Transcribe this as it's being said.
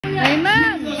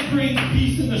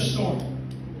storm.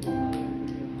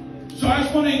 So I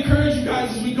just want to encourage you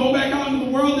guys as we go back out into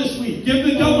the world this week. Give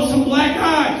the devil some black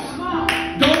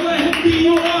eyes. Don't let him beat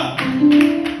you up.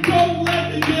 Don't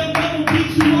let the devil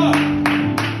beat you up.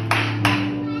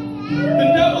 The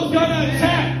devil's going to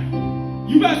attack.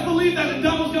 You best believe that the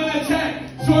devil's going to attack.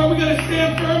 So are we going to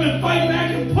stand firm and fight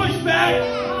back and push back?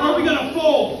 Or are we going to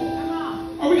fold?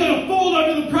 Are we going to fold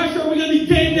under the pressure? Or are we going to be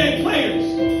game day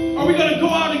players? Are we going to go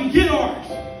out and get ours?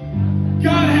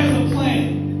 God has a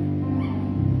plan.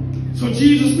 So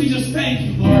Jesus, we just thank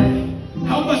you, Lord.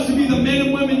 Help us to be the men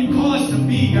and women you call us to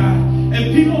be, God.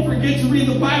 If people forget to read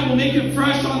the Bible, make it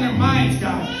fresh on their minds,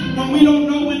 God. When we don't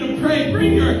know when to pray,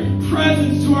 bring your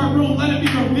presence to our room. Let it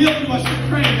be revealed to us to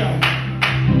pray, God.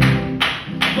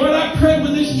 Lord, I pray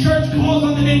when this church calls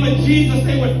on the name of Jesus,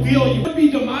 they would feel you. There would be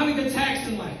demonic attacks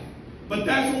in life. But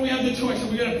that's when we have the choice.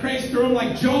 Are we going to praise through them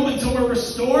like Job until we're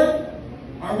restored?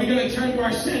 Or are we going to turn to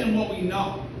our sin and what we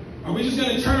know? Are we just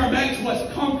going to turn our back to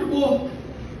what's comfortable?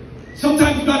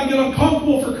 Sometimes you've got to get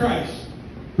uncomfortable for Christ.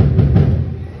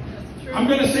 I'm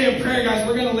going to say a prayer, guys.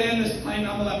 We're going to land this plane.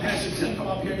 I'm going to let Pastor Tim come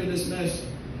up here to dismiss.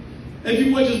 If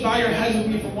you would just bow your heads with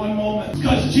me for one moment.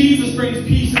 Because Jesus brings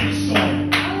peace in the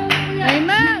storm.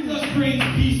 Amen. Jesus brings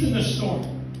peace in the storm.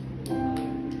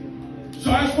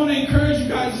 So I just want to encourage you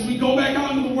guys as we go back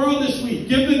out into the world this week.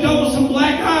 Give the devil some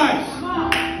black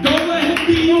eyes. Don't let him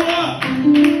beat you up.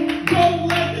 Don't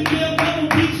let the devil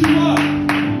beat you up.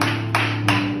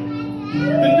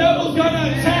 The devil's going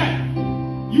to attack.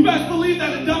 You best believe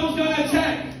that the devil's going to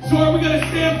attack. So are we going to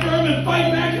stand firm and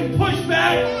fight back and push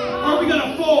back? Or are we going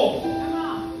to fold?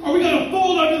 Are we going to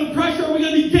fold under the pressure? Or are we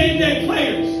going to be game day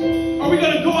players? Are we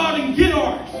going to go out and get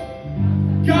ours?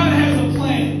 God has a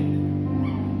plan.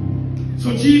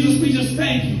 So Jesus, we just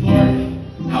thank you, Lord.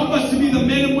 Help us to be the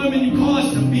men and women you call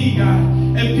us to be, God.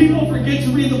 If people forget to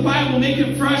read the Bible, make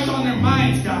it fresh on their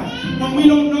minds, God. When we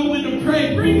don't know when to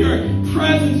pray, bring your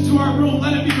presence to our room.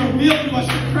 Let it be revealed to us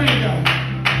to pray, God.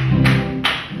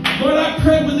 Lord, I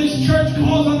pray when this church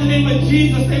calls on the name of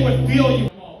Jesus, they would feel you.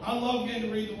 I love getting to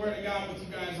read the Word of God with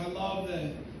you guys. I love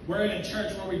that we're in a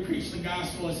church where we preach the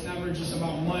gospel. It's never just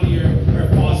about money or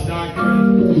false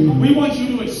doctrine. We want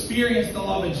you to experience the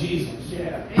love of Jesus.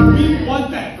 Yeah. We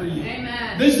want that for you.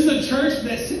 Amen. This is a church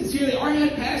that sincerely, our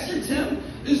head pastor, Tim,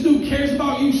 this dude cares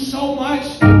about you so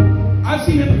much. I've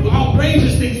seen him do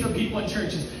outrageous things for people in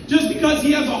churches just because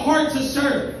he has a heart to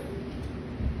serve.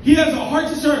 He has a heart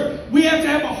to serve. We have to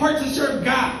have a heart to serve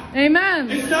God. Amen.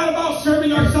 It's not about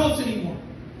serving ourselves anymore.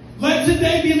 Let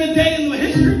today be the day in the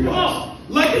history books.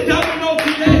 Let the devil know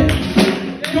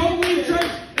today. Don't leave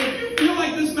church. If you feel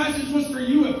like this message was for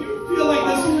you, if you feel like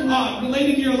this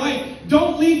related to your life,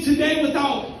 don't leave today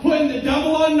without putting the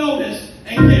devil on notice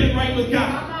and getting right with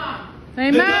God.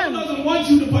 Amen. The devil doesn't want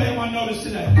you to put him on notice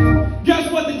today.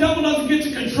 Guess what? The devil doesn't get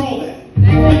to control that.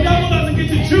 The devil doesn't get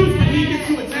to choose when he gets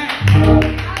to attack.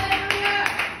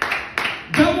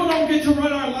 Devil don't get to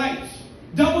run our lives.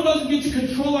 Devil doesn't get to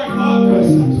control our thought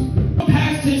process. He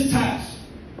passed his test.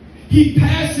 He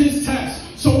passed his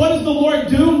test. So what does the Lord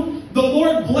do? The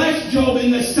Lord blessed Job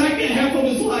in the second half of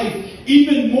his life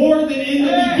even more than in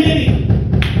the beginning.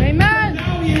 Amen.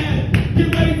 Now he had,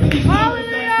 get ready for these numbers,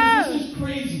 guys. This is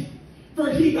crazy. For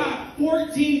he got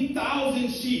 14,000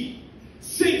 sheep,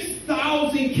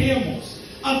 6,000 camels,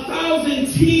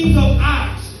 1,000 teams of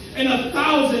ox, and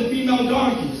 1,000 female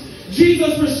donkeys.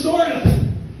 Jesus restored us.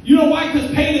 You know why?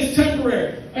 Because pain is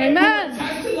temporary. Amen. When we're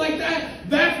tested like that,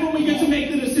 that's when we get to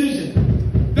make the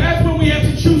decision. That's when we have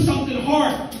to choose something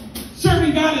hard.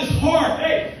 Serving God is hard.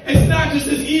 Hey, it's not just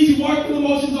this easy walk through the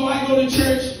motions. Oh, I go to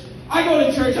church.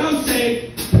 I'm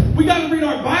saved. We got to read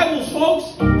our Bibles,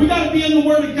 folks. We got to be in the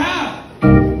Word of God.